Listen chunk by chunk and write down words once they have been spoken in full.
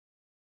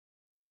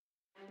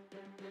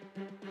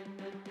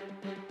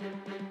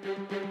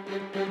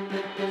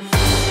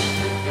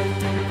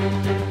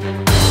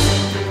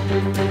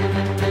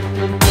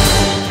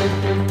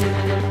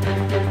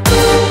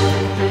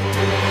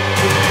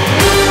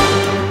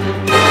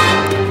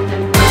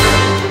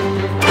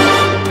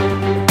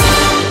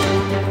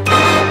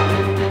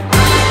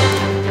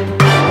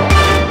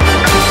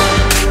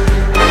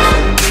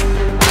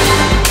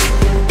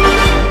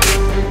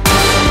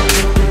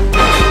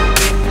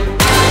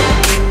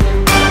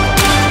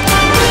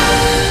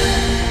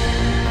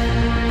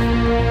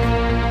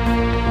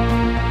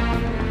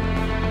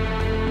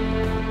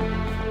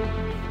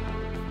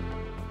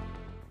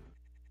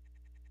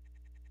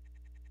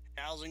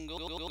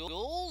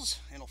Goals,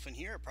 Annunaki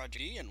here at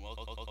Project E, and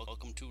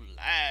welcome to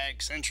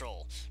Lag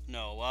Central.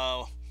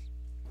 No,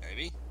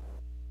 maybe.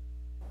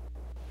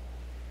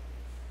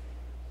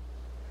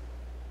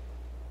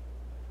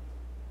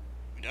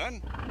 We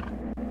done?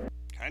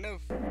 Kind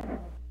of.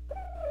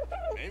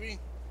 Maybe.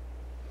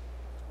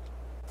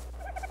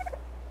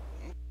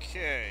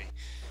 Okay.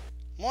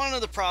 One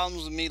of the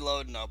problems with me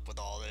loading up with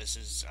all this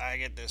is I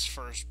get this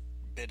first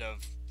bit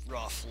of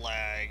rough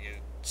lag.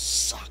 It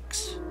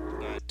sucks,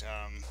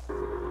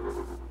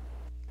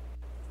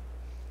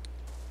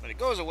 but it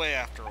goes away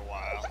after a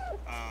while.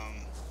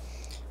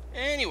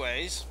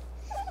 Anyways,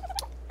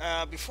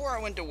 before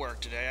I went to work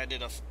today, I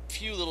did a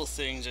few little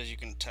things, as you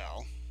can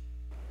tell.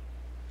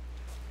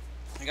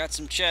 I got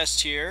some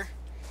chests here.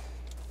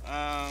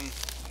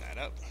 That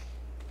up.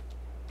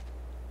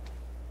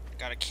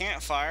 Got a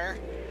campfire.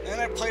 Then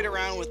I played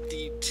around with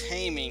the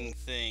taming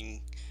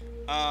thing.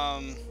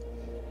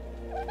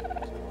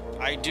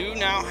 I do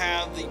now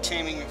have the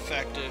taming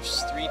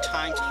effectives 3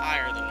 times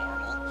higher than normal.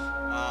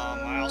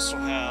 I also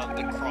have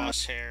the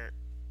crosshairs?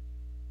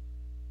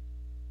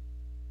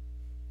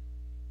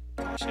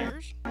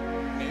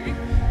 Maybe?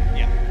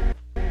 Yeah.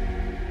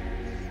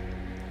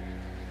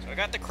 So I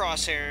got the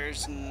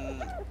crosshairs,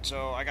 and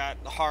so I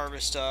got the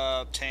harvest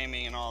up,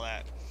 taming, and all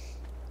that.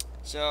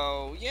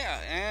 So, yeah,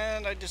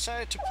 and I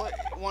decided to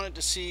wanted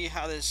to see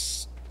how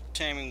this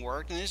taming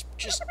worked, and it's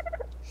just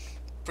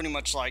pretty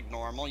much like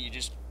normal. You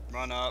just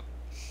run up.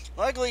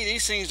 Luckily,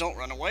 these things don't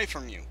run away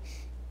from you.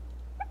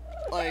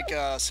 Like,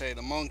 say,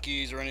 the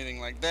monkeys or anything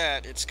like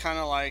that. It's kind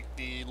of like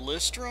the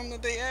Listrum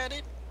that they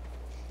added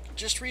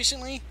just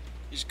recently.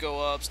 You just go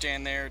up,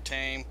 stand there,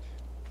 tame.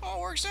 Oh,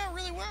 it works out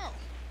really well.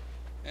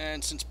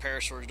 And since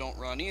parasaurs don't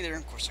run either,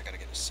 of course I gotta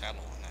get a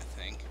saddle on that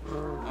thing.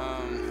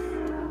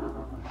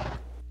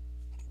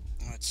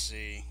 Let's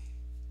see.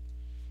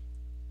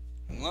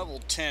 I'm level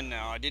 10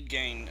 now. I did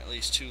gain at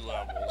least 2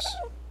 levels.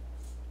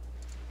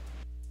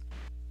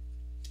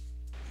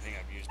 I think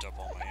I've used up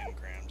all my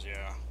engrams,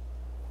 yeah.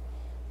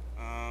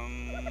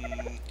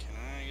 Can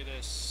I get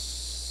a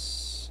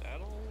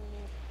saddle?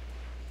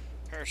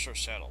 Parasaur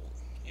saddle.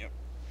 Yep.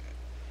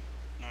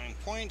 9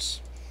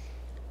 points.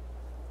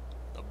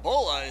 The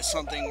bola is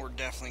something we're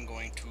definitely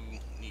going to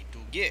need to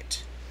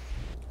get.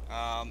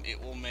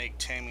 It will make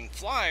taming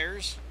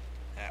flyers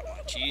that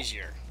much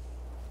easier.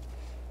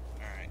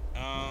 Alright,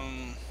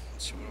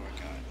 let's see, what do I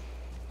got?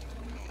 I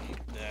don't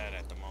need that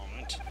at the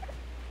moment.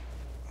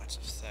 Lots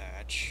of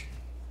thatch.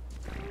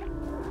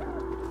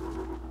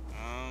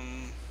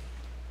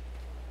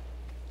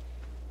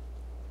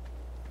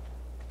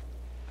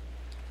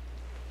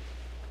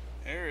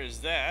 There is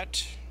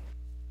that.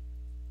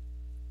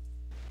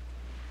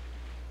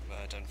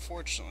 But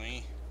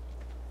unfortunately,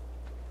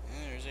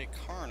 there's a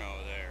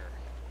Carno there.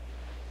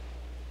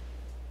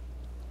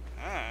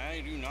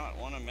 I do not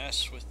want to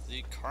mess with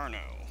the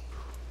Carno.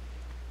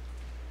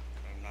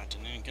 I'm not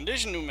in any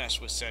condition to mess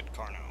with said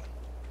Carno.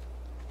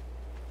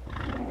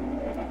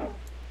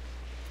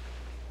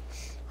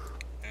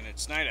 And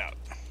it's night out.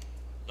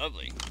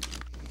 Lovely.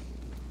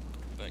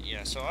 But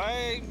yeah, so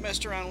I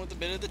messed around with a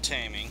bit of the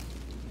taming.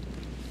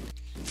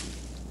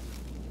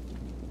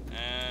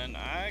 And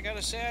I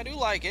gotta say, I do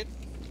like it.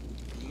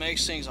 It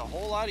makes things a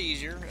whole lot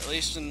easier, at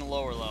least in the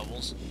lower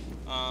levels.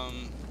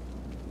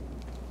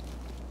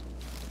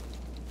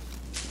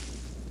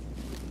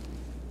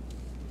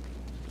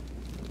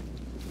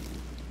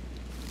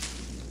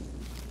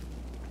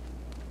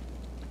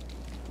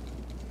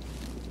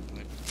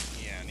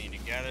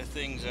 Gather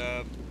things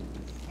up.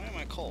 Why am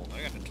I cold?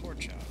 I got the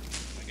torch out.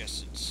 I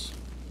guess it's...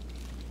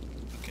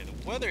 Okay, the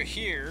weather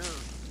here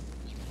is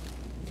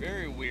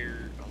very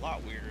weird, a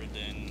lot weirder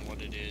than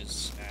what it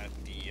is at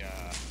the,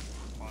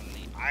 on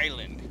the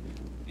island.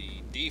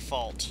 The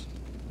default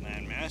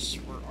landmass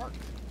for ARK.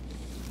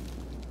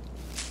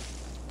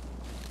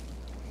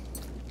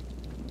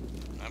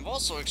 I've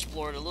also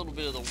explored a little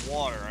bit of the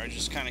water. I'm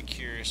just kind of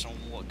curious on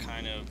what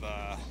kind of,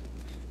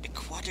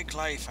 aquatic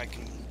life I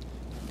can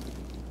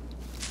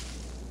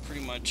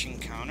pretty much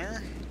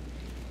encounter.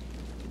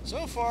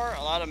 So far,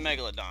 a lot of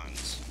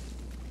megalodons.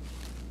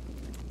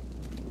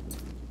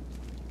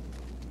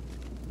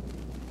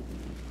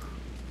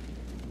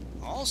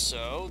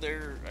 Also,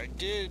 I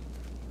did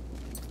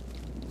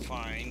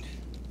find,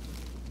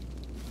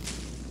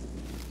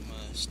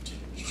 must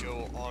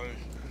show all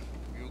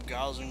you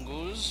gals and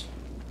ghouls,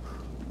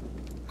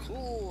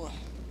 cool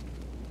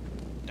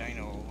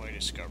dino I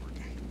discovered.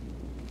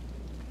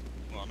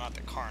 Well, not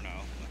the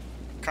Carno.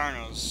 The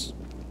Carno's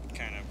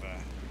kind of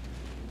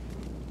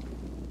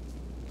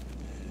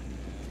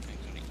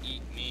thing's gonna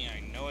eat me,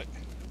 I know it.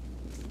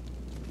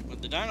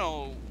 But the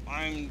dino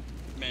I'm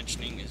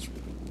mentioning is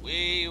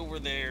way over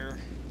there,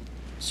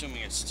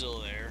 assuming it's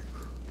still there.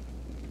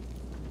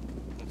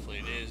 Hopefully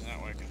it is,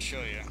 that way I can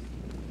show you.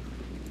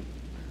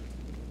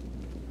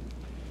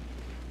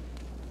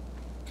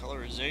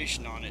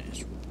 Colorization on it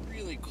is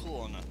really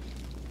cool, and I'm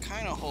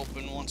kind of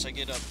hoping once I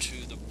get up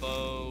to the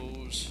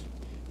bows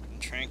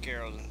and trank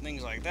arrows and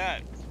things like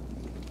that,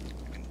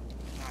 I can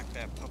knock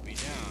that puppy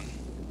down.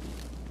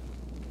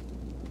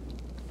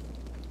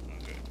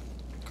 Okay,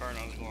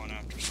 Cardinal's going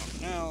after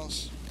something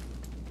else.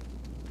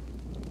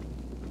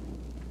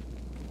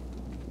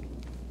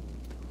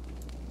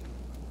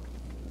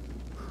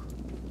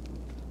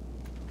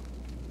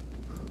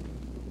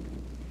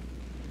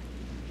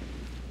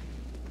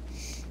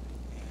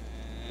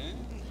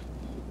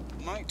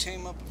 Might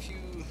tame up a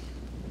few.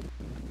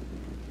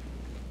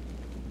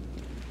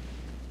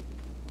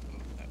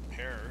 That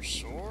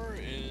parasaur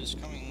is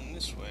coming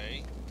this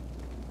way.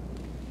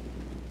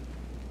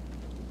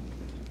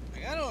 I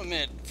gotta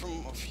admit,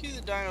 from a few of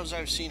the dinos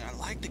I've seen, I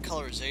like the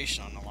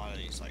colorization on a lot of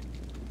these. Like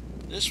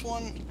this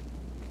one,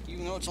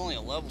 even though it's only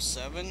a level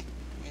 7, I mean,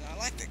 I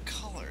like the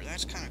color.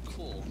 That's kind of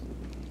cool.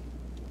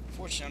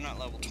 Fortunately, I'm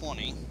not level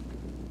 20. Oh,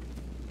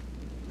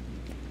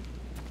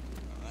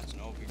 that's an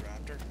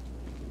Oviraptor.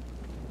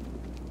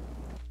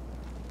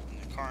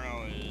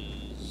 Carno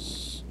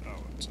is...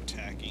 oh, it's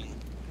attacking.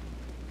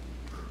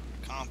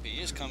 Compy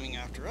is coming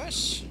after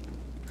us.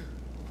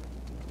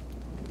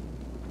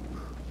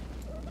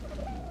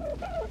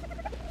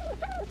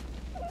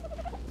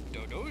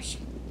 Dodos.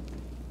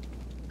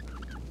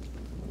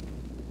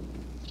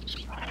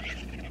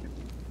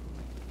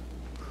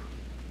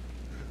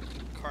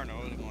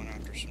 Carno is going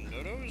after some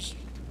dodos.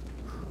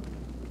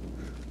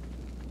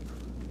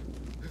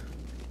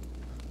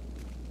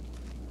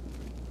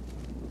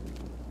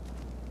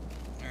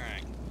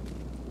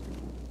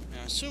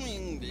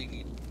 Assuming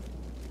big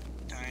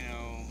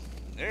dino,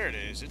 there it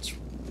is, it's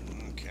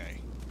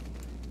okay,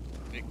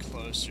 a bit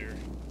closer.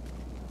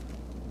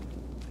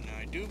 Now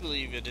I do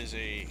believe it is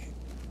a,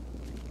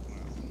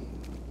 well,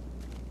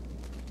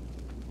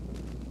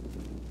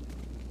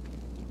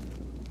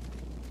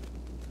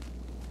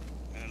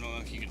 I don't know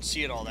if you can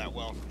see it all that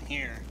well from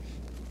here.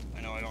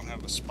 I know I don't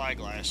have a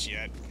spyglass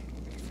yet.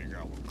 I'm gonna figure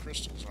out what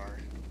crystals are,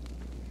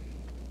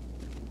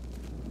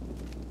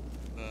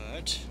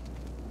 but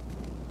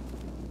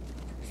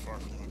far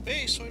from my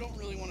base, so I don't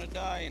really want to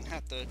die and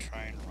have to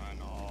try and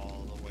run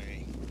all the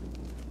way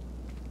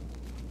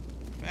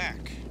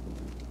back.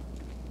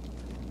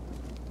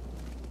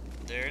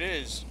 There it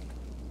is.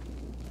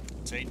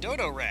 It's a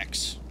Dodo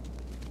Rex.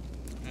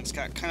 And it's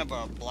got kind of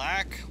a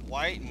black,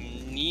 white,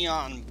 and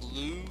neon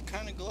blue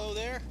kind of glow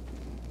there.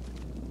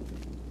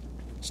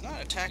 It's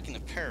not attacking the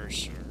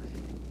parasaur.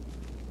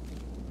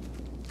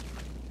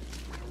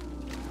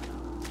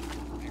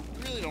 I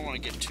really don't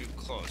want to get too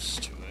close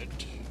to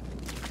it.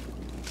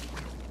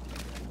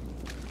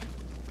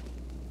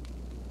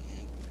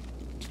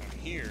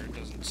 Here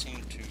doesn't seem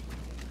to.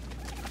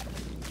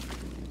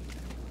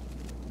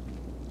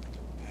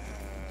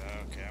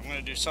 Okay, I'm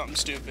gonna do something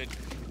stupid.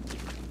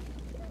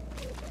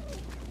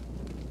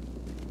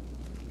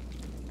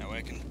 That way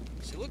I can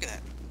see. Look at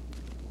that.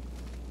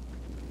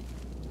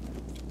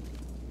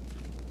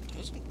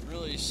 Doesn't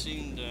really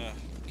seem to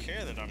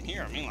care that I'm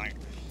here. I mean, like,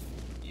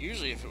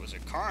 usually if it was a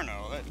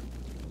Carno, that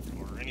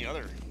or any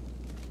other.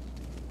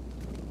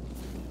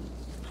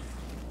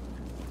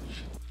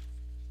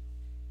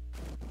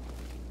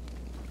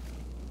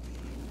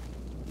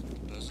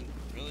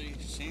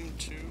 Seem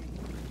to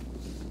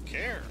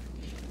care.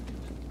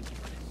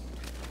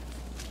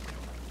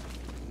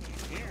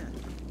 Here.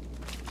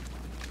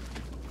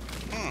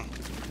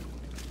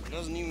 It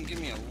doesn't even give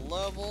me a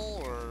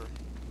level or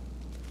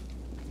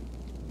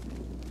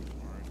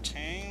a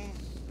tame.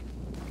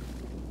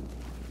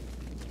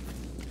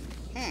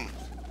 That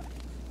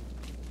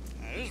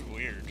is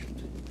weird.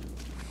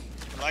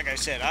 But like I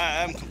said,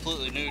 I'm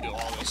completely new to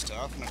all this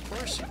stuff, and of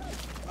course,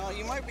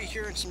 you might be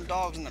hearing some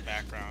dogs in the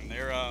background.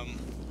 They're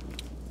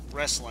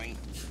wrestling.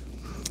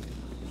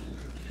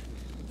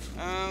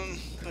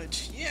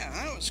 But yeah,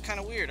 that was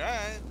kind of weird.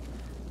 It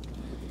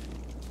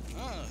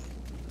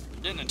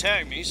didn't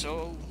attack me,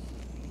 so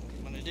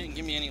when it didn't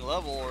give me any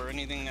level or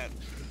anything that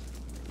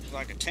was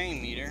like a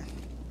tame meter.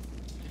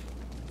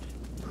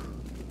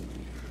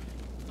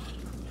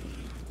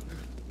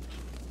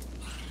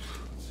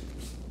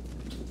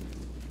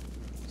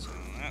 So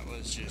that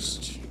was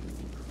just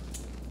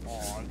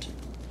odd.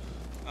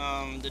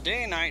 The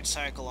day and night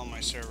cycle on my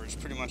server is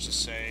pretty much the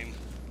same.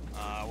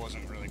 I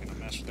wasn't really going to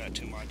mess with that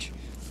too much.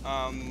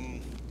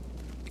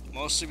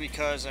 Mostly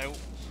because I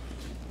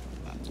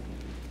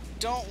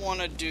don't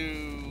want to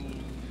do...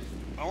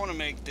 I want to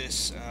make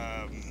this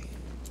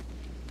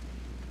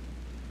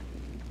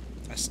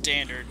a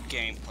standard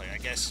gameplay, I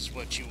guess is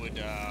what you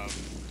would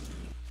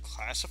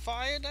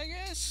classify it, I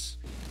guess.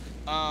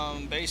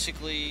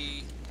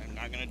 Basically, I'm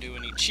not gonna do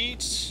any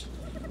cheats.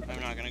 I'm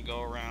not gonna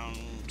go around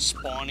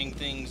spawning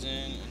things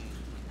in.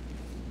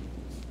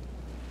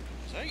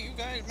 Is that you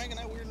guys making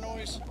that weird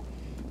noise?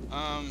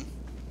 I'm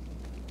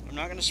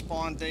not gonna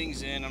spawn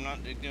things in. I'm not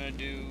gonna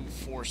do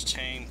force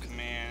tame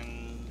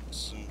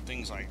commands and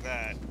things like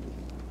that.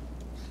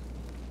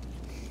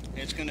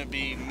 It's gonna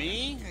be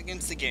me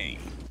against the game.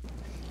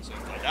 So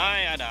if I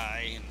die, I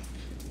die. And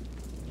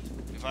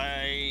if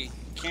I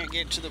can't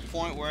get to the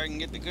point where I can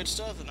get the good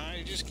stuff, then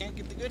I just can't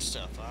get the good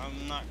stuff.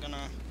 I'm not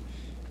gonna...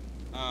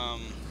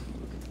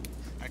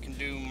 I can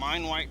do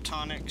mind wipe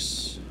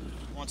tonics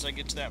once I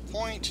get to that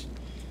point.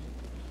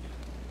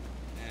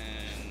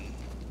 And...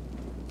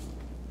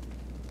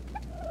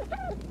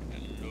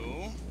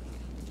 Hello?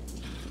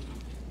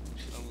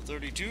 Level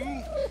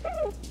 32?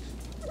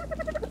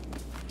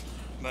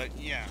 But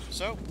yeah,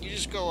 so you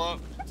just go up,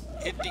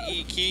 hit the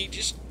E key,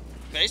 just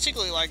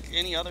basically like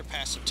any other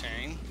passive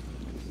tame.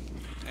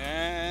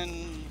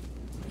 And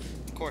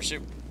of course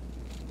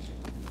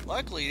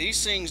luckily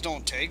these things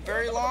don't take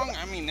very long.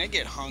 I mean, they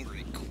get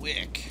hungry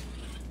quick.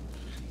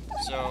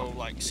 So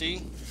like,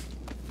 see?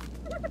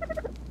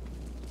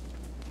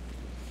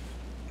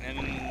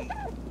 And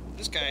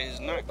this guy is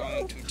not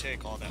going to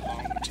take all that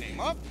long to tame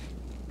up.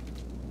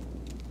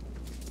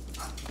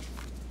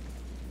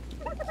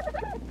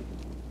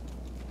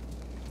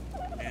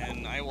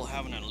 And I will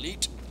have an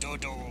elite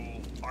Dodo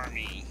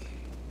army.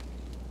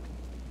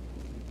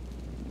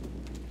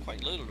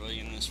 Quite literally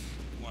in this,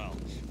 well,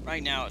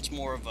 right now it's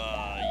more of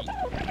an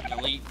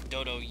elite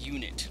Dodo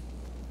unit.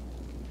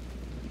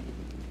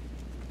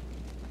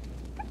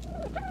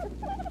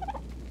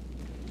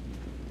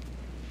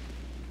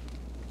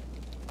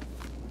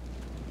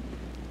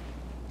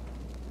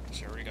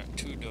 So I already got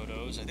 2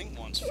 Dodos. I think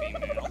one's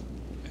female.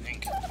 I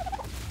think.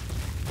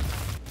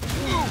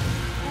 Ooh!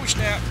 Ooh,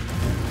 snap!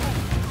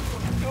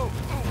 Oh,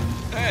 oh,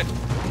 bad.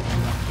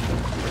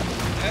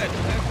 Bad.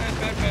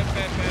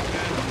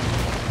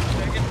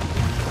 Second.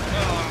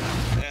 Oh,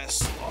 I'm S.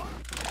 Oh,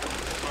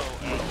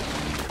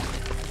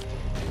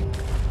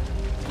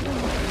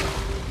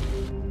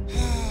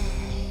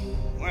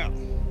 well.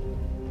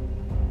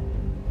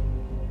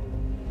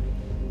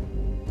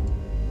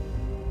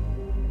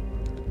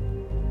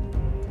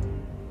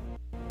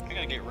 I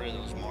gotta get rid of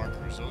those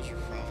markers. Those are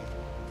from...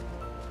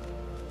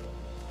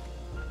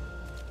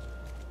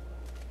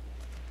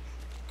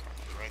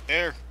 right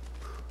there.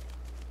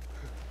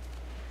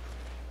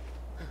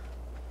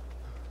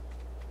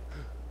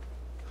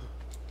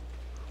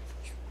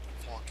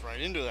 Walked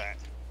right into that.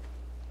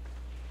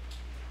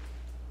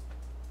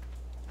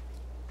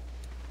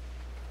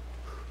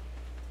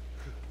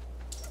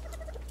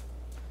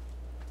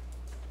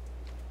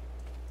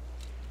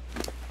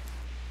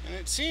 And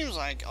it seems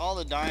like all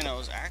the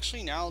dinos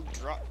actually now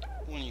drop,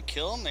 when you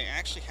kill them, they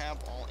actually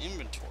have all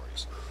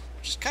inventories.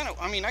 Which is kind of,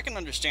 I mean, I can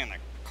understand that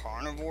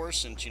carnivores,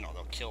 since, you know,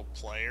 they'll kill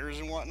players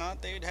and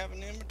whatnot, they'd have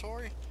an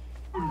inventory.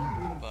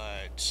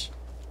 But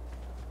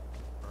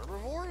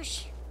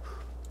herbivores?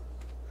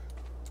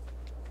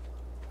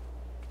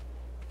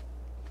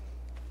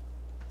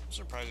 I'm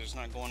surprised it's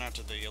not going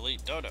after the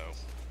elite Dodo.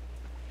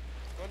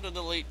 Go to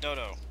the elite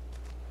Dodo.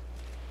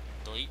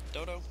 Delete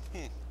Dodo?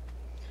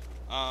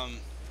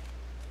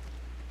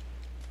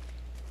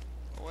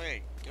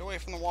 Away. Get away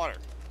from the water.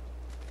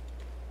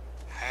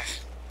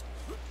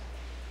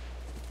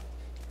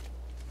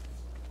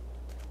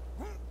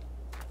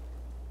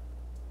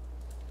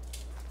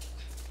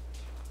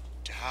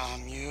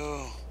 Damn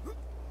you.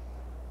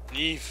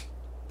 Leave.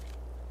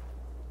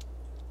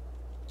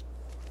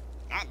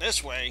 Not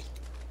this way.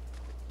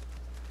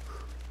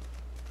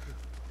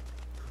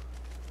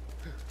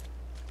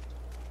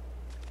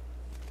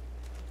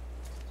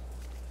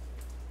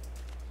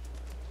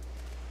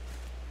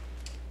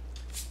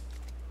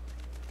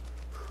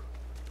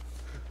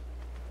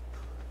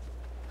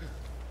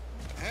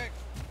 Heck.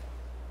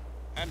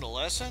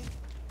 Adolescent?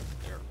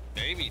 There are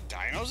baby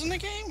dinos in the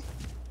game?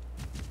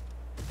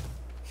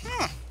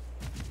 Huh.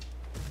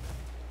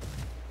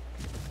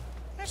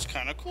 That's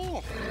kind of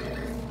cool.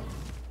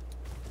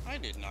 I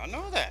did not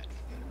know that.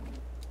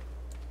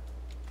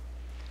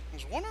 I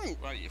was wondering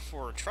why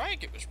for a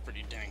trike it was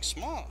pretty dang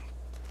small.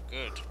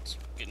 Good. It's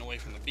getting away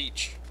from the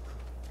beach.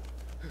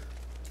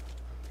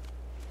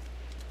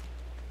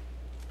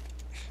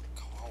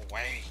 Go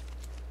away.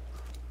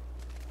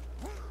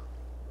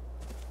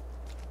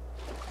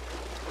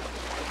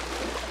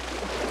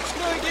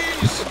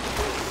 Snuggies!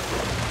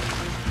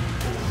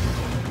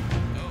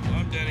 Oh,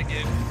 I'm dead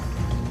again.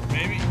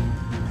 Maybe.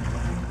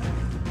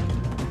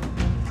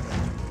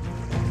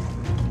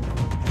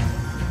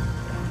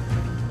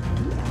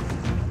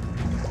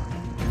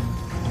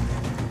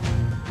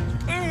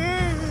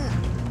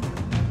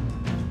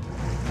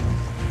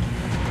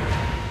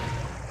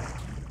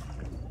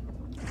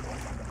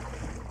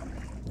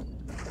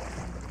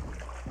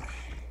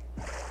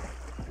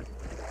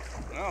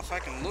 Well, if I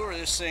can lure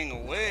this thing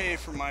away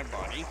from my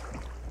body.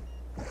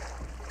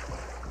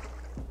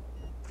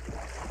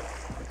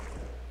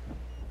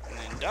 And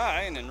then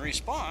die and then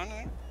respawn,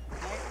 it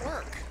might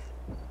work.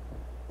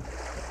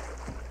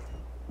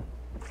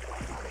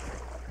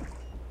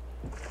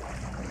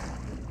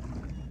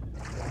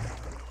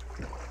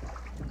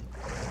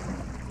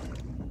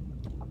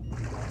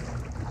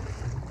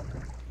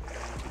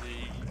 Into the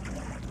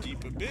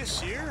deep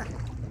abyss here,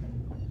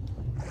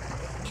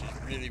 which is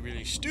really,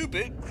 really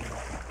stupid.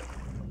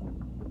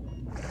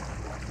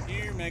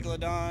 Here,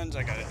 Megalodons,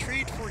 I got a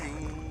treat for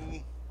you.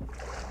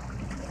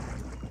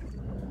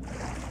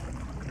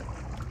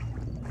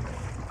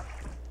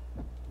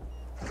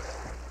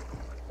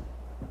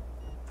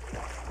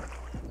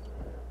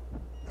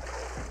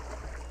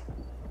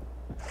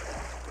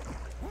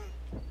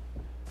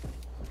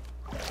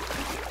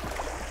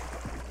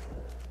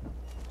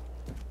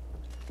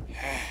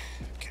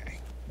 Okay.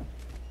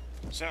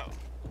 So.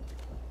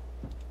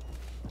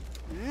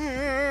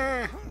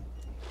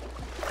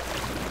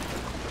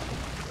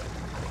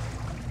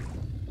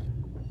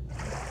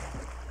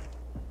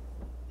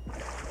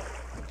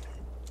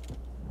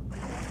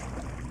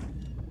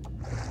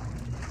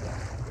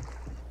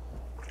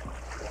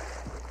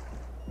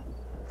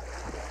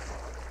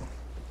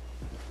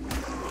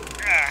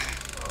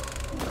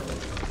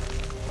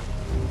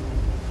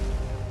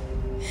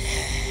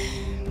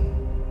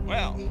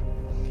 Well,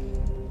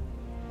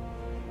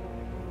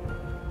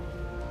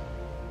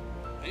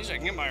 at least I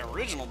can get my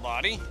original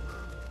body.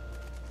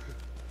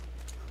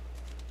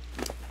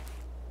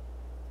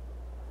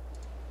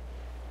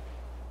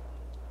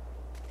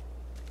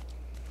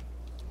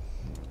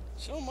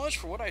 So much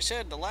for what I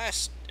said the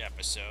last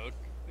episode.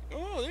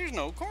 Oh, there's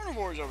no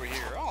carnivores over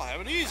here. I'll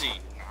have it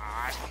easy.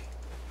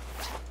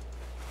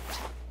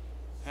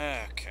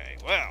 Okay,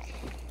 well,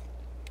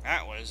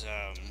 that was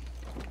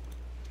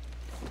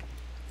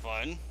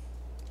fun.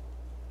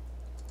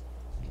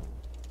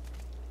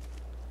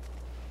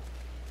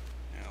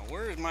 Now,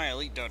 where's my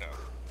elite dodo?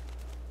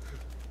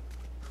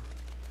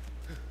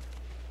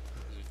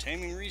 Is it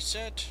taming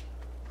reset?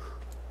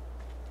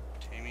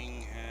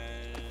 Taming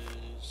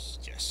has...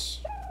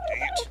 yes.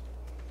 Dang it.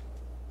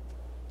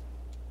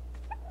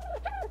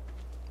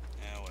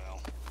 Oh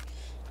well.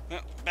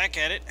 Well, back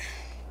at it.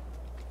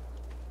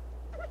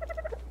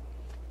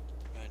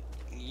 But,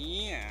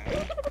 yeah.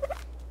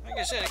 Like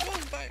I said, it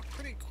goes by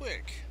pretty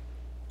quick.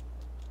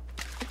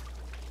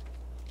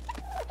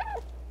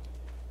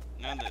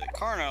 Now that the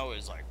Carno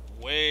is like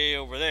way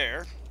over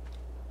there,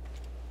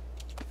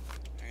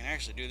 I can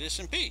actually do this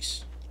in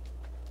peace.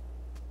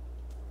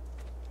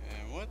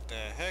 And what the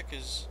heck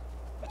is...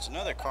 it's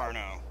another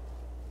Carno.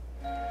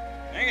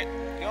 Dang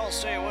it, y'all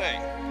stay away.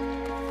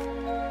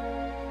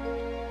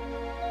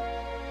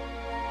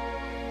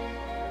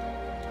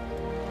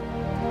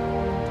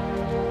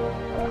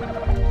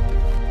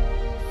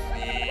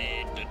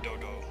 Feed the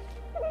dodo.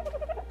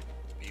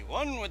 Be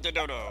one with the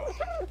dodo.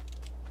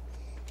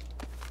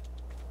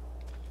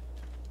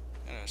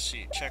 Gotta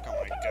see, check on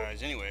my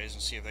guys anyways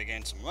and see if they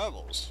gain some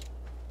levels.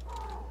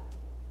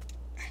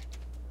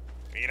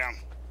 Feed them.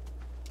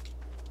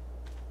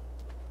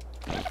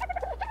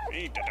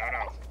 Feed the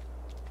dodo.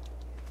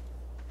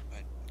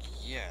 But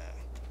yeah,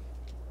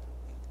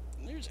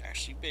 there's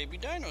actually baby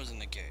dinos in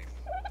the game.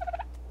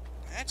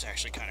 That's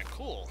actually kind of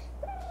cool.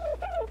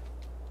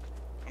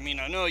 I mean,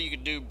 I know you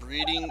could do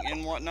breeding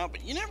and whatnot,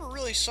 but you never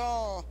really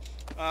saw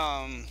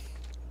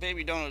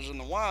baby dinos in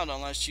the wild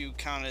unless you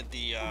counted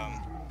the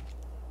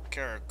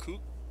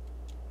Karakook.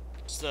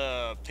 It's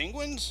the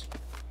penguins.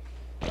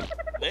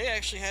 They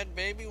actually had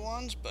baby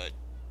ones, but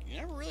you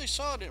never really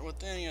saw it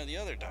with any of the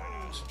other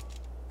dinos.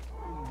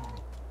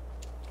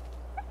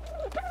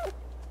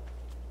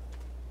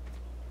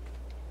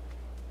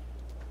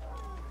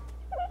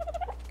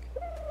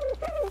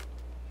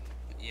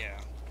 Yeah,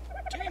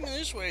 taming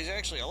this way is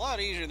actually a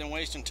lot easier than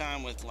wasting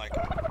time with like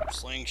a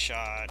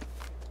slingshot.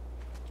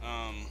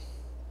 And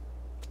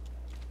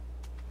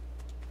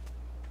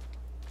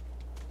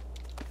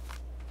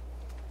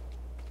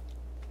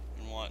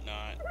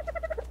whatnot.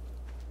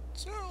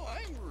 So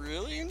I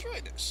really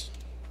enjoyed this.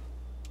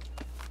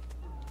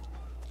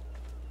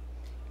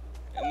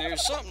 And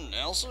there's something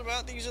else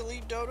about these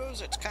elite dodos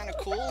that's kind of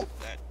cool,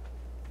 that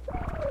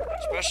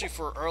especially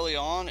for early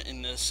on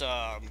in this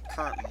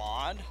current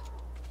mod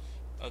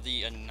of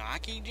the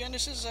Annunaki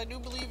Genesis, I do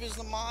believe is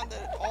the mod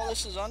that all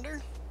this is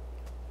under.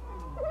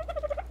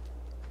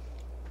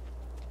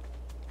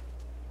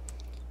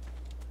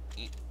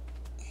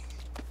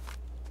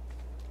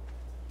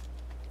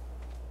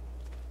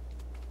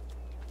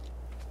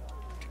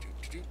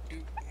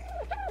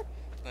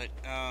 But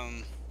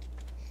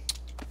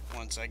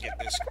once I get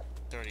this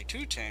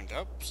 32 tamed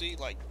up, see,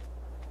 like,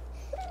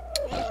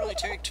 it doesn't really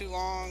take too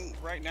long.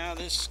 Right now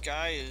this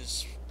guy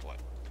is what,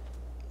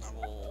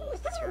 level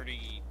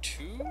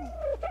 32,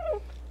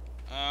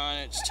 and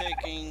it's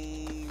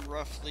taking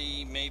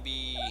roughly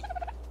maybe,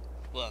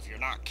 well, if you're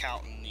not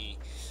counting the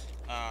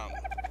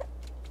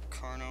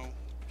Carno,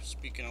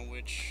 speaking of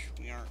which,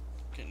 we aren't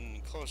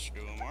getting closer to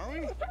him, are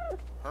we?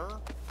 Her,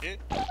 it,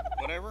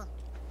 whatever.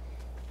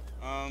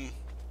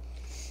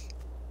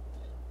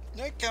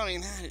 Not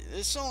counting that,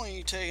 it's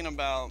only taking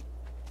about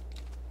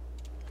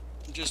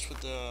just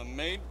with the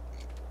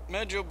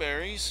Medjo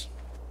berries.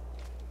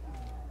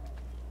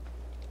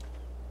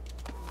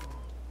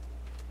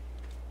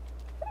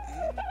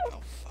 And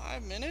about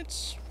 5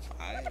 minutes?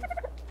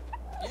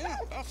 Yeah,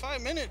 about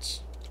 5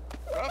 minutes.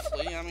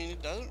 Roughly. I mean,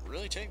 it doesn't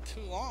really take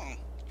too long.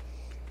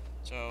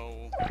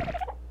 So,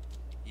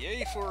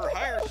 yay for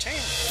higher tame.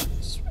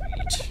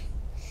 Sweet.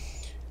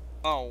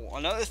 Oh,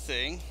 another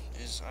thing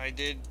is I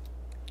did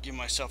give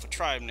myself a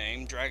tribe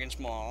name, Dragon's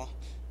Maw.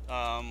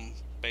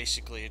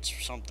 Basically, it's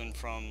something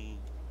from,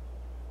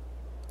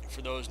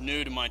 for those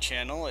new to my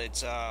channel,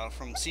 it's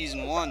from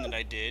season 1 that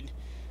I did,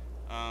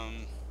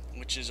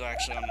 which is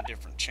actually on a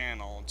different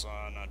channel. It's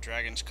on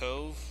Dragon's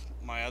Cove,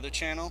 my other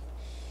channel.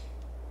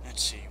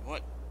 Let's see,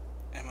 what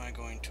am I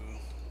going to...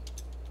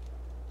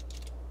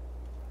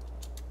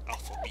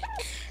 Alpha Beak.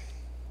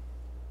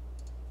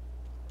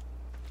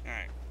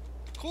 Alright.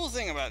 Cool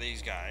thing about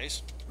these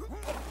guys,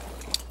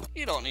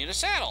 you don't need a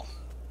saddle.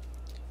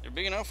 They're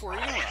big enough where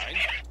you can ride.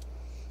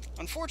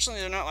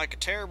 Unfortunately, they're not like a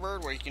terror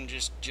bird where you can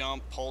just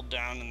jump, hold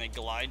down, and they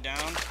glide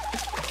down.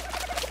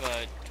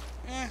 But,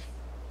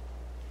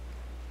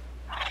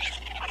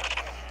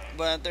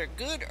 But they're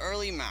good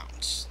early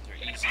mounts. They're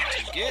easy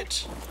to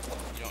get.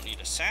 You don't need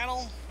a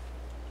saddle.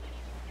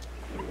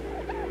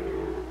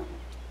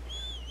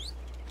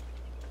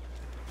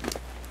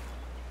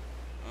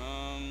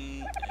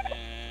 And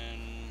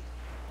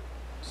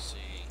let's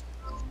see,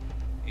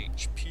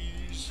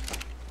 HPs.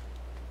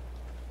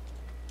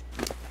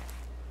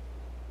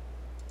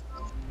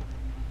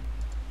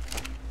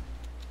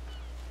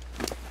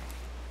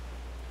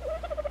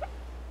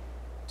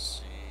 Let's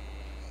see.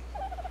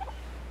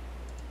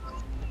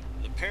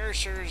 The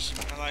perishers,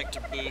 I like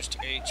to boost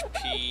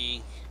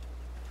HP.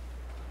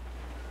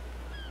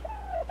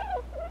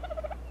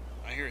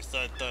 I hear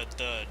thud, thud,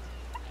 thud.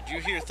 Did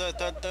you hear thud,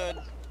 thud, thud?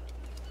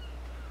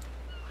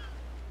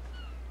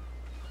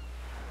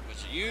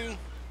 Was it you,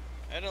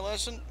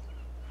 adolescent?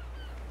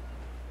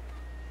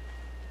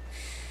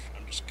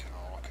 I'm just kind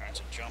of all kinds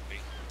of jumpy.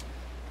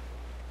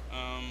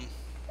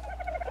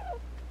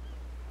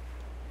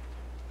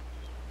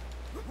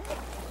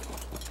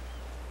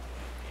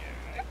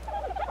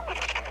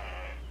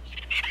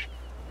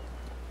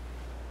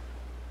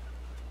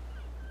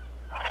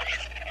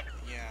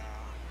 Yeah.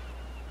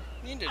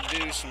 Need to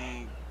do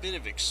some bit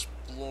of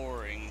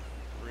exploring,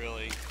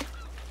 really.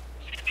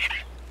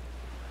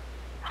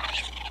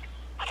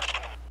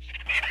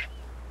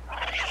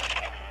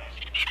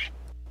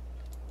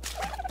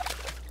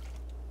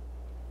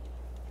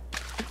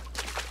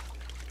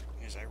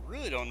 Because I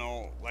really don't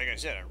know, like I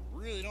said, I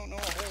really don't know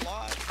a whole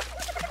lot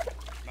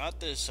about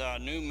this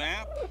new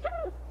map,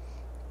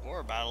 or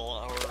about a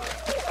lot,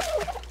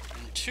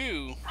 and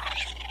two,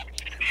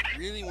 I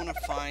really want to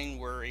find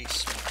where a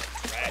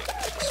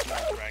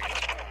small dragon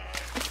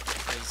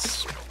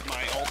is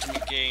my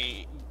ultimate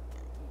game,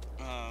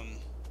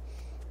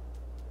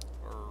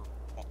 or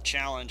well,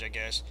 challenge, I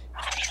guess,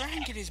 is to try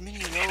and get as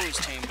many of those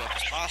tamed up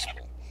as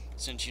possible,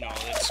 since, you know,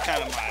 it's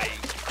kind of my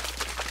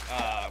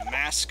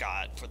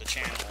mascot for the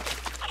channel.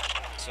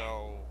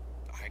 So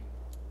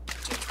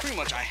pretty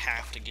much I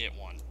have to get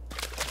one.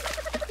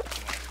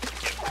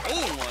 Get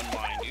more than one,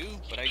 mind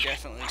you, but I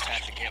definitely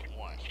have to get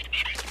one.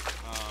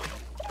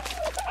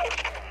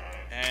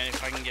 And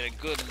if I can get a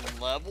good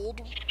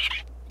leveled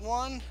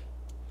one,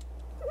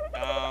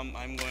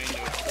 I'm going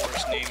to, of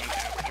course, name it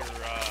after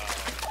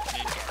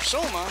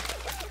Midgarsoma.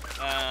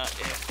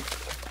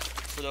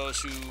 For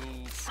those who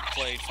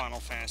played Final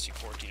Fantasy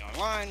XIV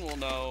Online will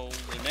know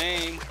the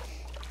name.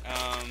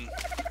 I'm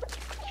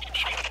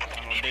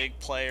a big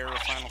player of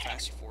Final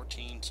Fantasy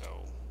XIV,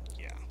 so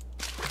yeah.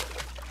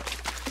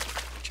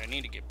 Which I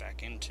need to get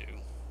back into.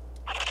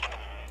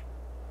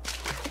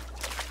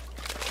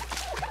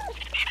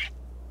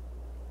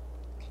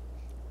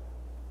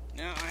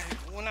 Now,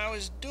 when I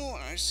was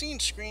seeing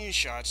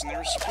screenshots, and there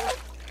was supposed,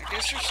 I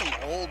guess there's some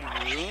old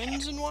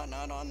ruins and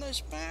whatnot on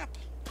this map.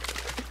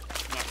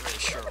 I'm not really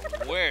sure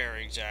where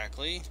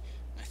exactly.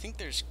 I think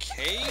there's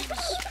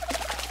caves,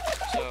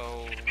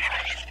 so I'm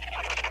not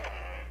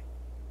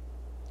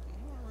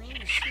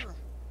really sure.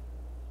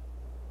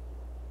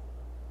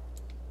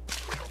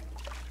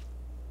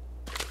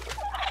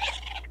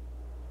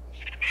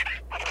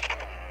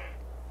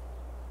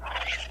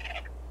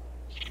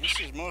 This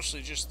is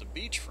mostly just the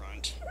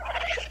beachfront.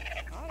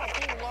 Not a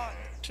whole lot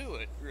to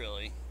it,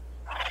 really.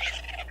 Oh,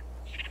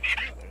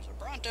 there's a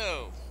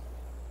Bronto.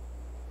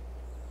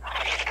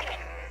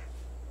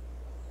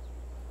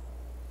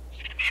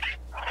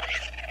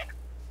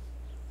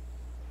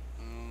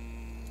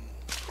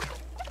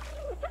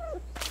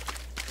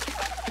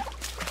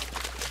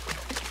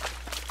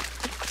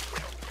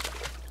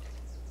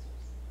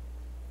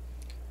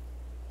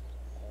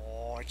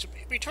 Oh, it's a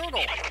baby turtle.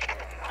 Look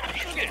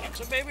at it,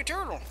 it's a baby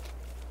turtle.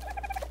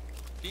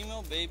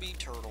 Female baby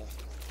turtle.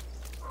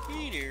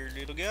 Hey there,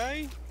 little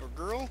guy or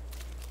girl.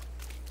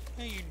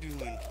 How you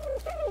doing?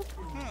 Oh,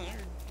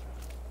 there.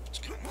 It's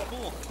kind of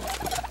cool.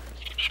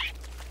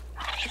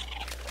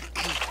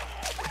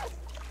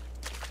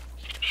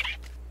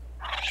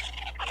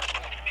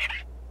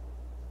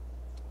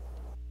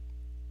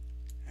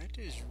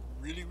 That is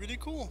really, really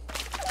cool.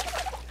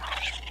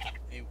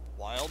 A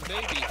wild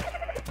baby.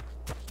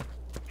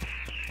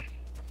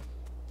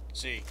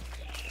 See,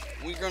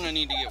 we're gonna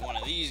need to get one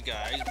of these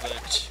guys,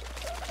 but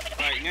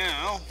right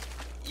now,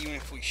 even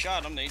if we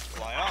shot them, they'd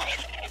fly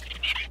off.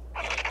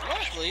 But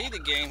luckily, the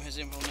game has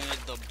implemented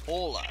the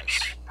bolas,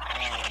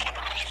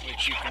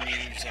 which you can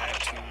use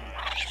that to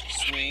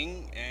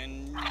swing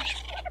and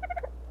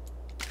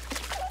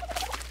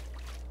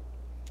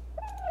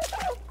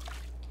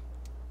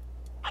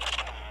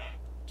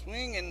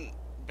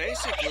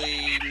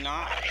basically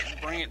not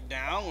bring it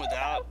down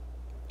without,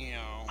 you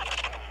know,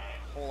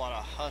 a whole lot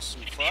of huss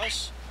and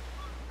fuss.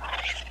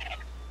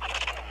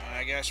 And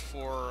I guess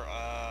for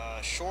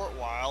a short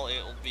while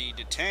it'll be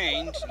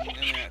detained, and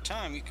in that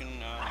time you can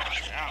knock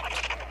it out.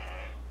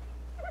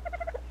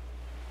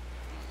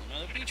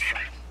 Another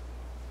beachfront.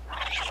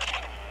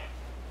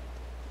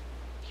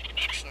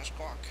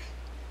 /squawk.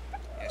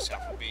 Yes,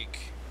 alpha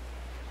beak.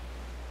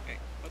 Hey,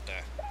 what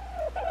the?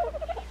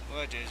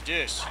 What is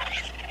this?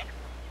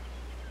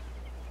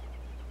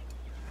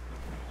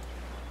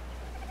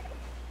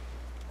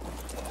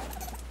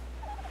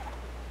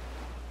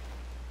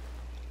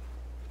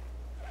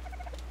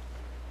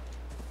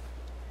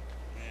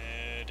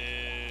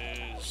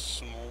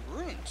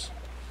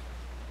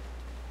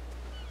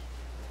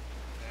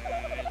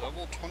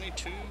 Level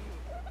 22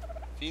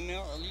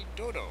 female elite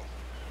Dodo.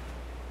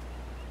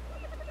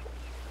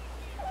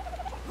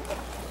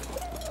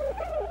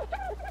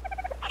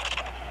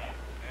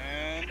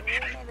 And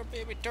another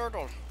baby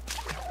turtle.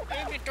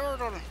 Baby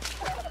turtle.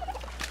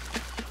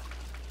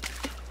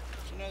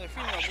 It's another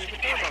female baby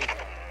turtle.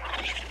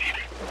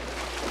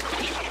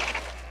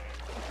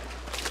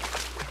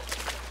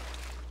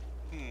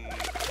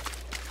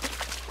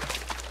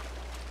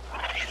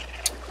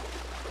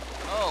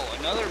 Oh,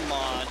 another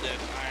mod that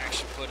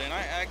put in.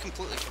 I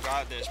completely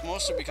forgot this,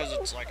 mostly because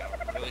it's like a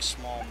really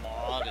small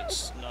mod.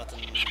 It's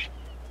nothing, you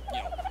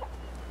know,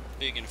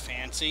 big and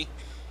fancy.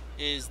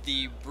 Is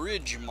the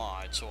bridge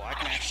mod, so I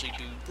can actually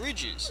do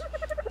bridges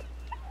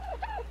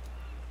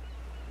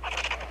or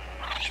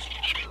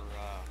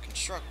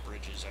construct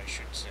bridges, I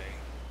should say.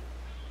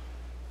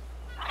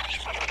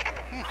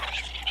 Man,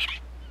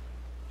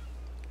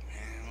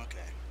 look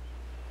at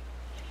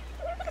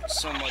that. Got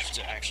so much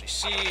to actually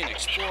see and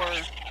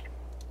explore.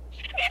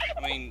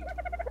 I mean,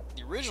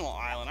 the original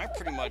island, I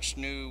pretty much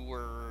knew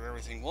where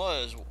everything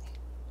was,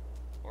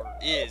 or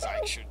is,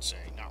 I should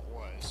say, not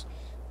was.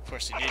 Of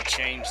course, they did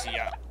change the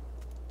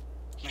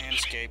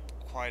landscape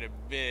quite a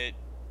bit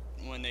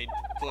when they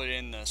put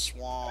in the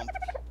swamp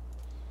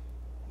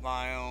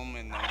biome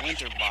and the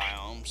winter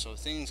biome, so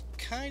things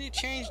kind of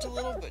changed a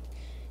little, but,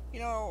 you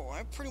know,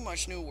 I pretty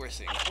much knew where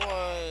things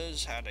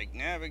was, how to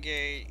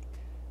navigate.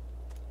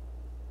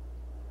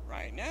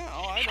 Right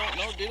now, I don't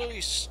know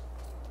diddly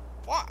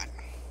squat.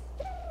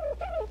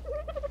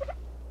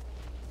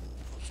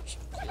 Those are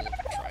some cool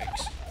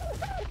trikes.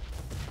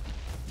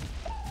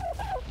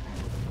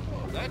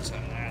 Oh, that's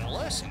an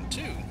adolescent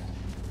too.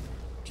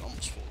 It's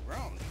almost full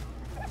grown.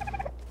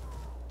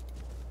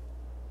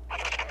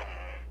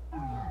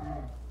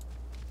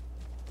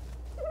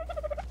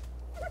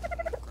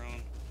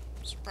 Grown.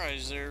 I'm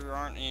surprised there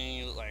aren't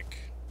any like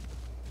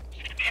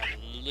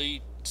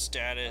elite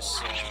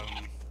status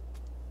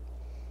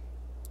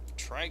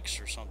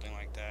trikes or something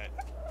like that.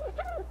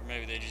 Or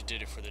maybe they just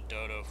did it for the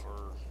Dodo,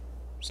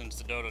 since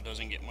the Dodo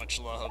doesn't get much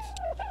love.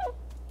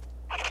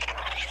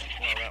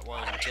 Well, that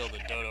was until the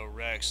Dodo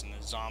Rex and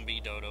the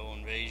zombie Dodo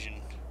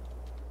invasion.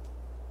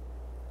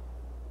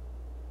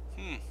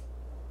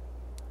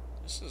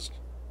 This is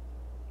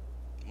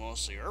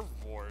mostly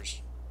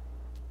herbivores.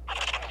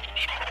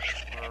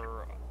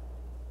 Or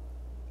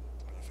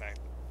the fact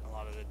that a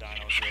lot of the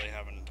dinos really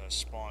haven't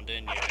spawned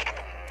in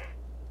yet.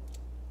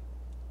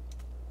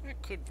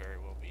 It could very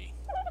well be.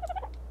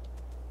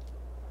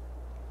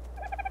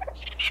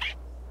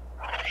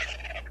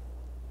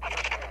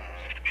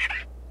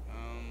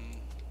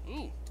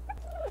 Ooh.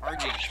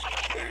 RG.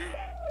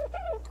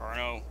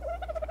 Carno.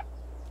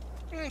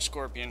 And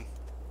Scorpion.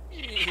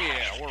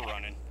 Yeah, we're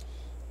running.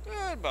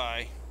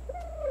 Goodbye.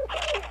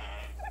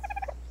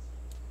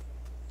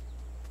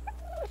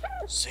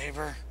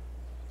 Saber.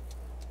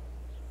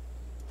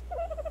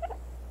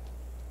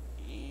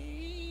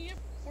 Yep,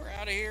 we're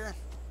out of here.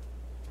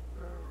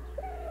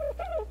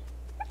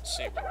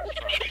 Saber will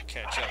probably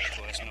catch up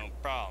to us, no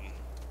problem.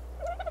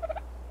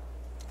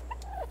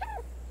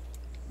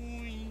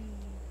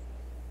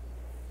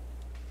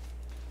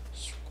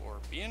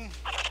 Scorpion.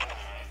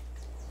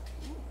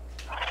 Ooh,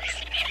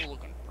 cool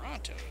looking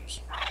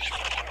Brontos.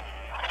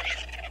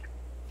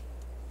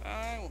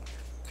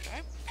 Could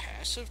I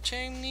passive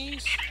tame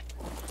these?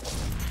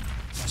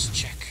 Let's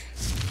check.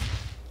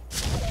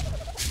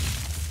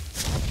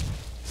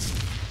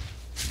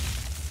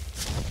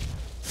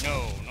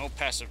 No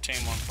passive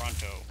tame on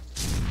Bronto.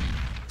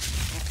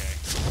 Okay.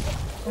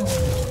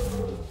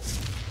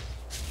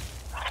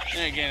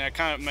 Then again, that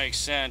kind of makes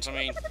sense. I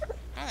mean,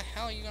 how the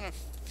hell are you gonna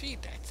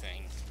feed that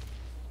thing?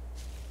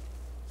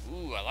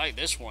 Ooh, I like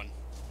this one.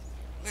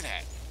 Look at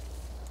that.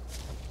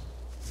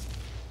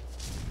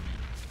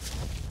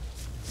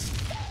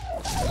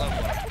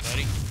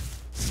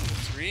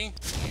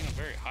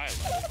 high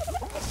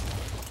level.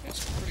 Got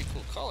some pretty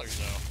cool colors,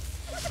 though.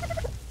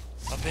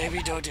 A baby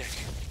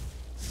Dodic.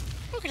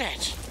 Look at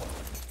that!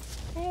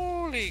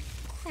 Holy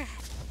crap!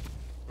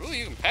 Ooh,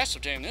 you can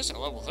passive tame this at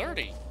level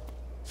 30.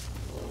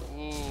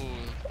 Ooh.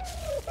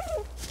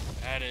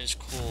 That is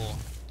cool.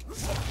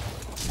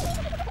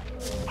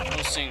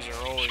 Those things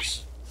are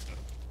always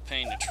a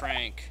pain to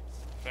trank.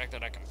 The fact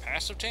that I can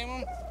passive tame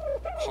them?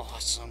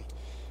 Awesome.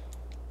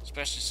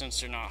 Especially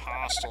since they're not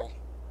hostile.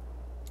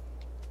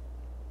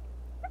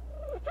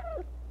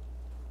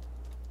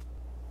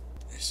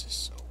 This is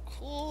so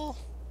cool.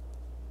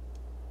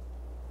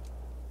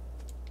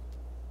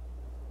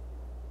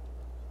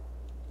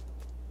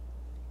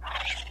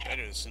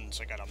 Better since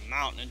I got a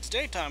mountain. It's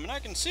daytime and I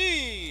can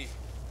see.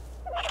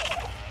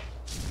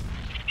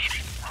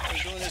 If I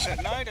was doing this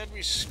at night, I'd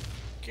be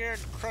scared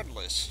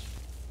crudless.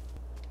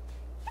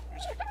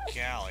 There's a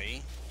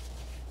galley.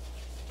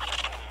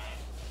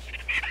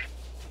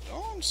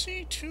 Don't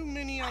see too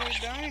many other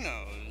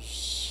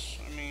dinos.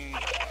 I mean,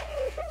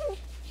 I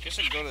guess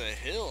I'd go to the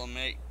hill and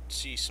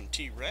see some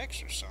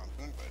T-Rex or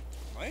something, but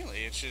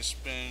lately it's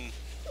just been,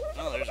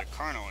 oh, there's a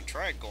Carno and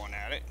Trike going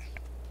at it.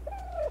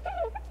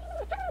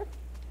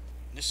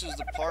 This is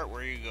the part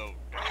where you go,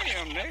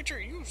 damn,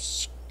 nature, you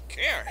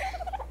scare.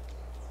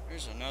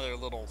 There's another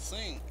little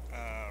thing,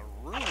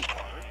 room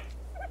part.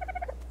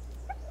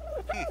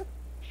 That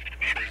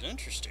is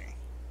interesting.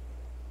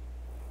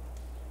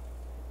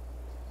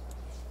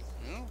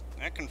 Well,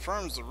 that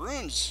confirms the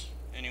ruins,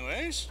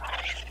 anyways.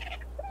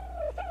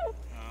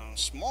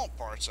 Small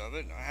parts of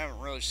it. I haven't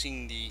really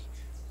seen the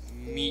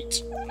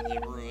meat of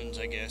the ruins,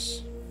 I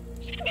guess.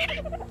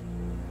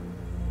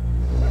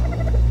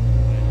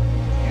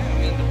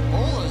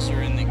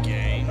 Are in the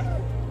game,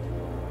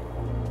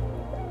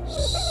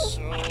 so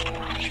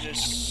we'd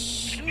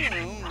assume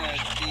that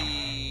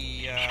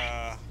the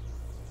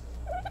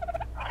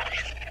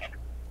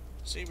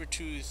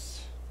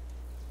saber-tooth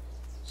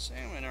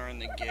salmon are in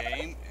the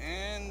game,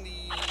 and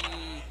the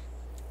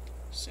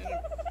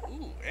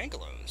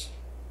ankylos.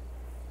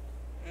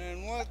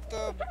 And what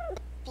the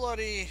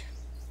bloody...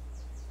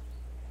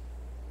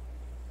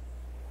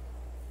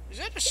 Is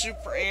that a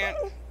super ant?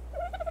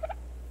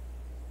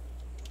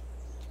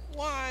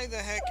 Why the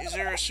heck is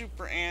there a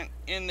super ant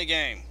in the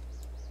game?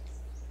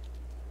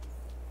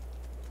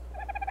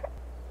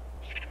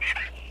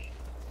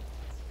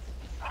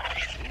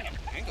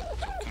 Angle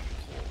looks kind of cool.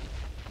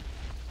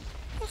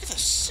 Look at the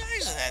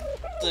size of that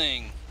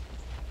thing.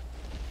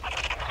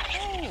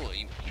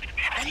 Holy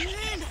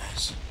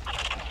bananas.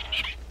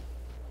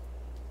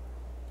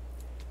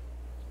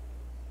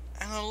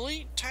 An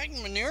elite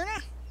Titan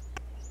Minerva?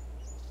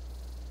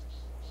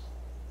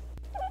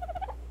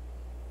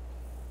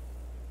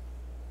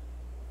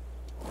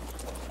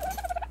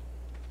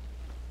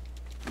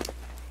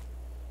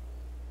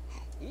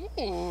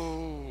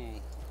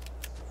 Ooh.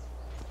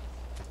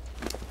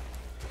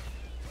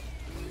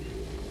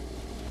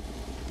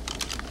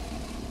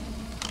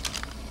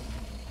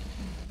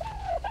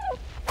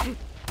 I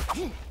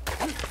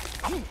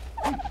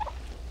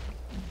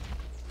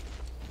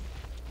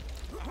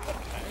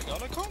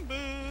got a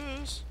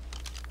compass.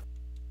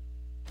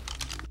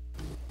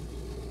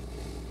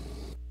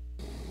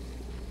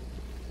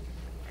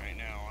 Right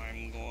now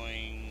I'm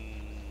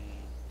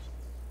going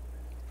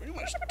pretty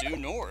much due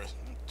north.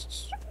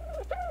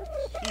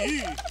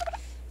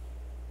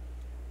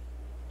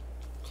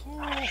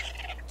 Cool.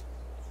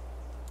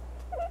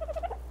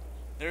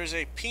 There's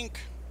a pink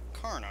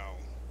Carno. I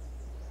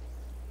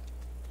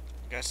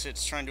guess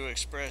it's trying to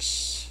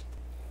express.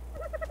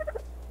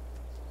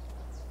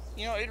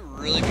 You know, it'd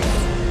really be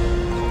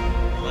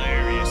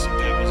hilarious if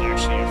that was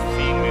actually a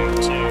female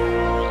too.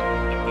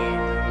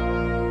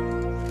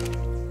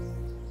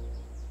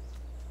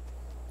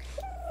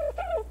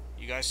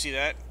 You guys see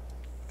that?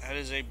 That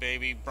is a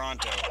baby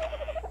Bronto.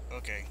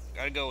 Okay,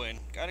 gotta go in,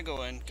 gotta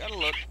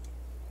look.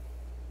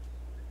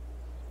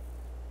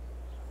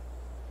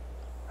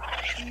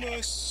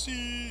 Must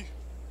see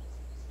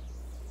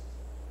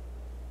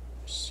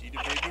the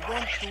baby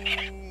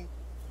Bronto.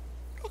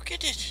 Look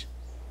at it.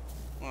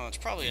 Well, it's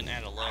probably an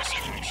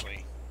adolescent,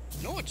 actually.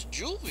 No, it's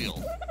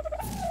juvenile.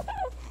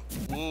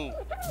 Whoa.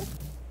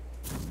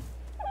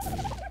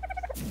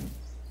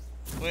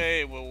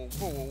 Wait, whoa,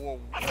 whoa, whoa,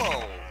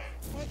 whoa.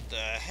 What the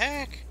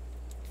heck?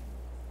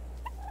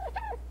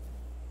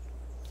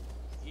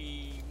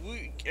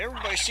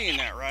 Everybody's seeing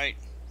that, right?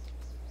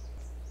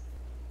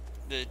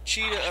 The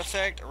cheetah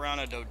effect around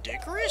a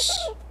Doedicurus?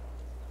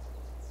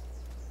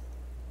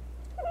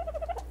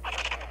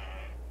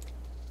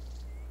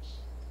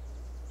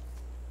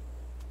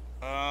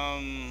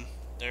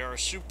 They are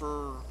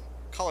super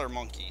color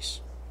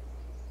monkeys.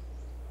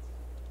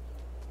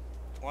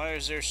 Why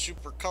is there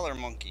super color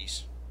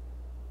monkeys?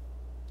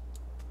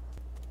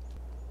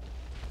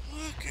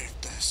 Look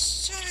at the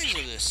size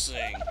of this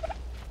thing.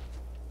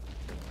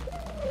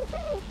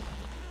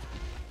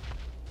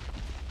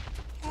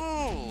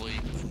 Holy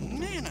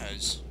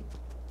bananas.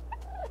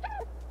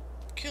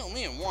 Kill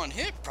me in one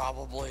hit,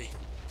 probably.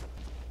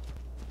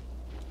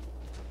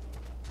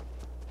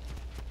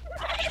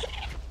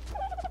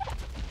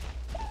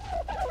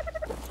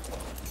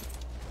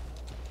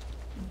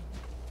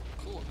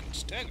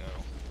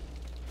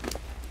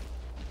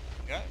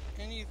 got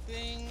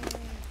anything?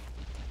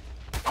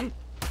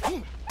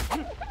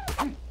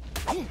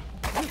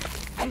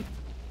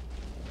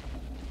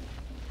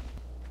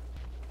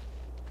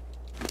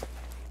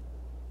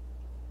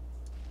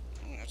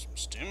 Got some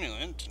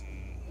stimulant and...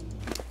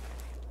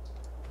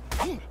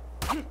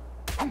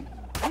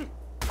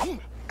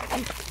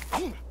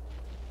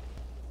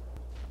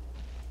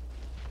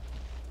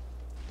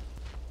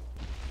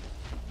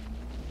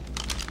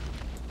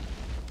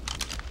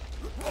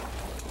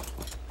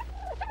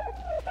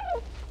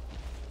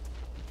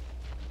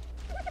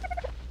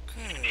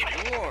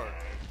 Good Lord.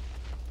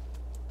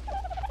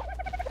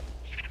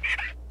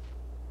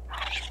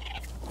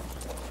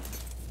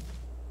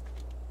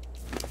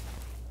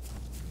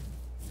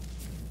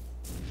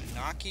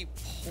 Annunaki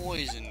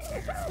poison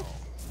arrow.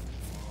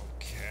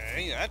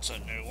 Okay, that's a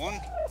new one.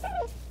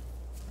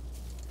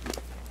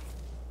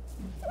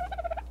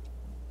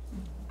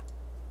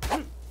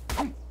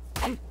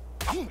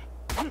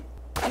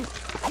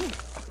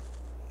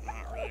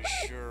 Not really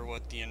sure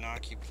what the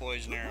Annunaki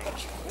poison arrow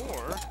is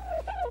for.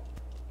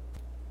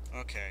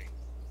 Okay.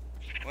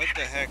 What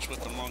the heck's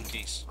with the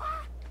monkeys?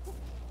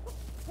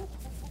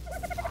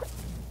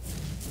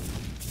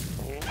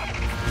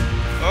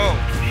 Oh!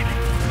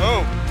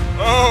 Oh!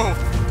 Oh!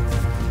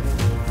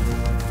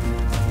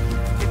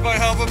 Goodbye,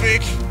 Alpha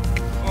Beak!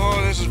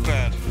 Oh, this is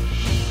bad.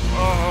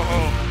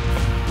 Oh,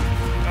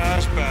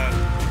 that's bad.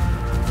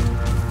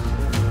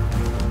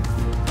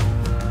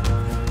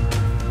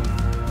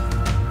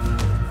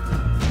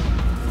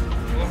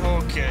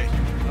 Okay.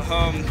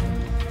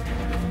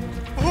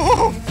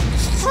 Oh,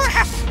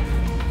 crap!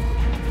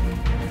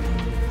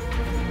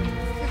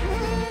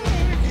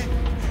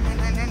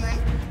 Run.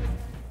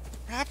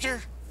 Raptor!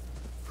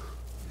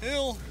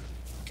 Hill!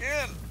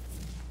 Get!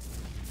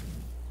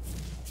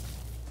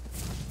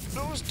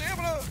 No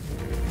stamina!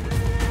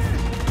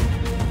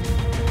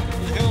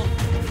 The hill!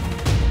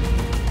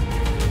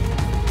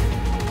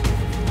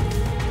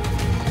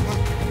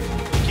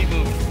 Keep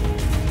moving.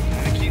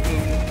 Gotta keep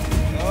moving.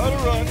 Gotta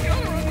run.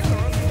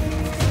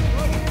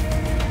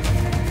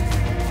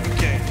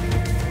 Okay.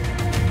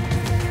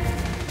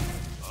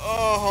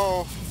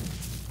 Oh,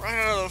 right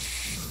out of the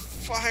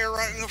fire,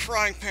 right in the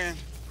frying pan.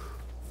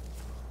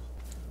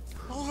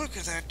 Oh, look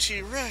at that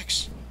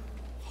T-Rex.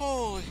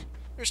 Holy,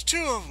 there's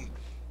two of them.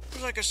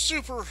 There's like a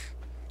super...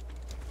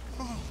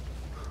 Oh,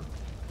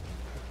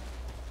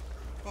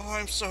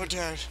 I'm so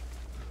dead.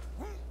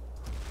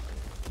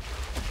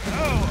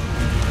 Oh.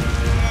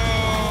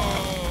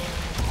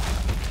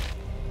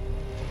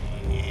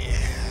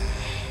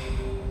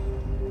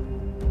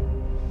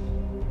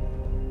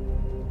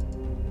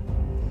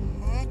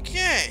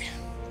 Okay.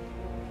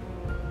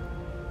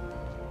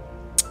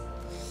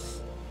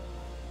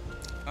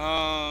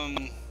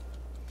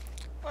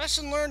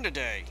 Lesson learned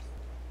today.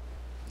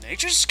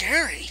 Nature's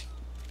scary.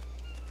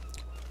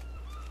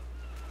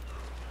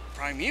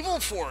 Primeval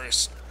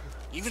forest,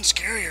 even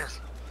scarier.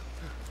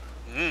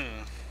 Okay.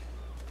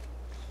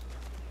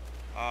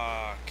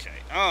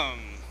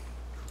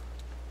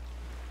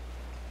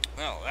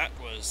 Well, that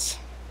was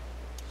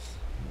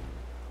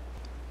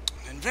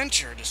an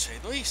adventure, to say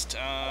the least.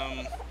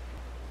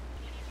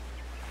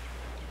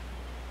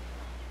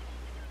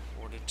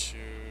 Fortitude.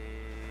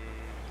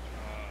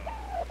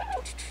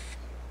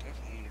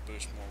 Definitely need to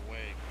boost more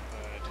weight,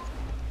 but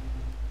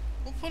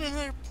we'll put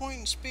another point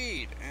in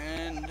speed,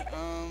 and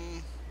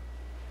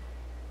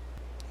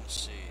let's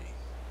see.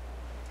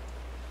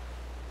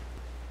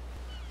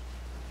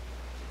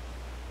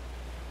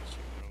 So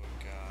what do we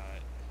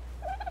got?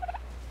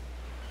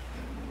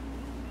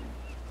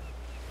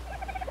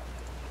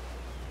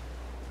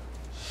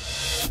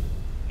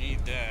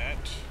 Need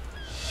that.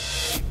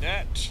 Need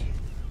that.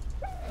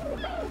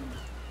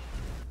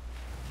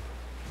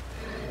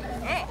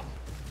 Oh,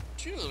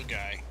 it's you, little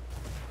guy.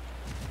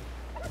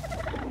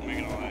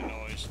 Making all that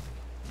noise.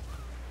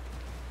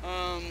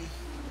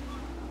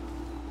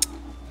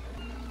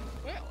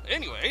 Well,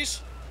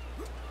 anyways,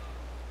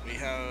 we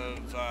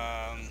have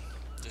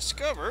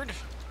discovered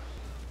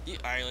the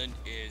island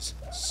is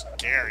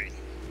scary.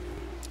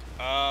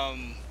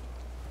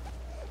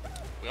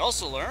 We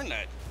also learned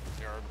that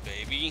there are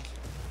baby.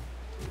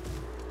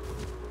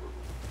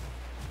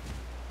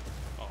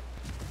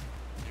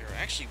 There are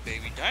actually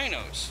baby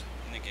dinos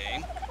in the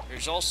game.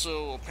 There's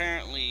also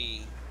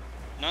apparently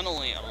not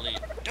only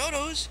elite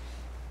Dodos,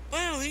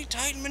 but elite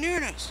Titan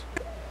Manunas.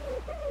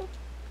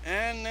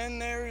 And then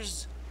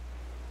there's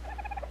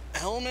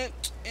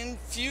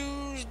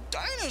helmet-infused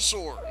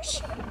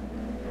dinosaurs.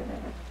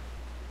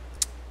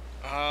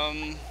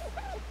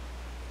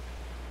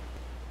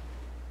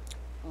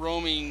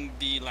 Roaming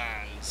the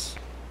lands.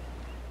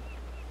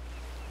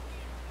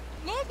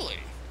 Lovely.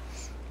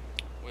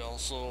 We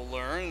also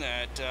learn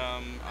that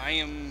I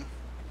am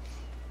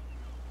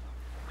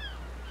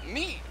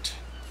meat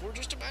for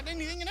just about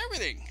anything and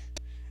everything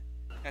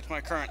at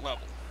my current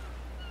level.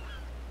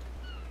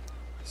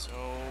 So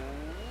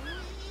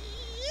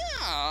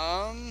yeah,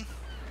 I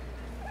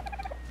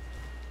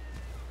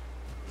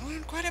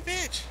learned quite a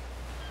bit.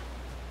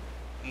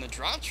 And the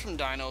drops from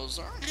dinos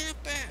aren't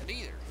half bad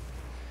either.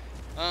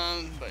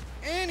 But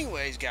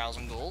anyways, gals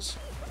and ghouls,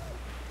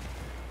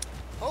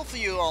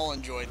 hopefully you all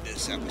enjoyed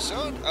this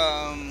episode.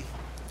 I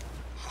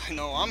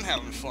know I'm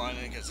having fun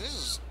because this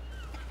is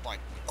like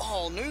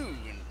all new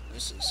and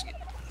this is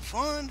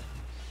fun.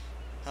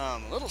 A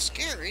little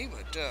scary,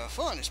 but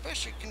fun,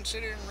 especially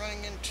considering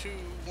running into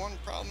one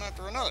problem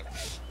after another.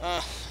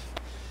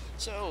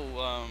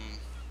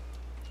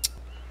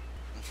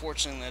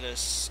 Unfortunately, let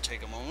us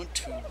take a moment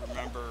to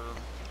remember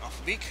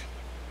Alphabeak,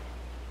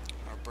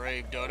 our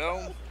brave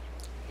Dodo,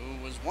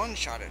 who was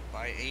one-shotted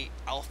by a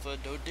Alpha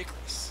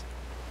Dodicris.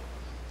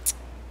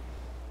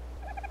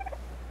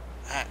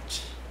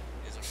 That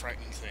is a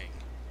frightening thing.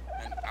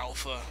 An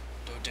Alpha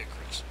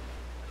Dodicris.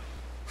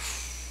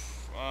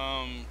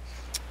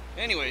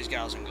 Anyways,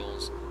 gals and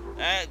ghouls,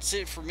 that's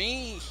it for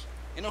me,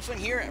 Innofin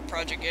here at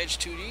Project Edge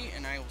 2D,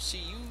 and I will see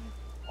you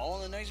all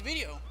in the next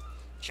video.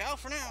 Ciao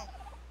for now.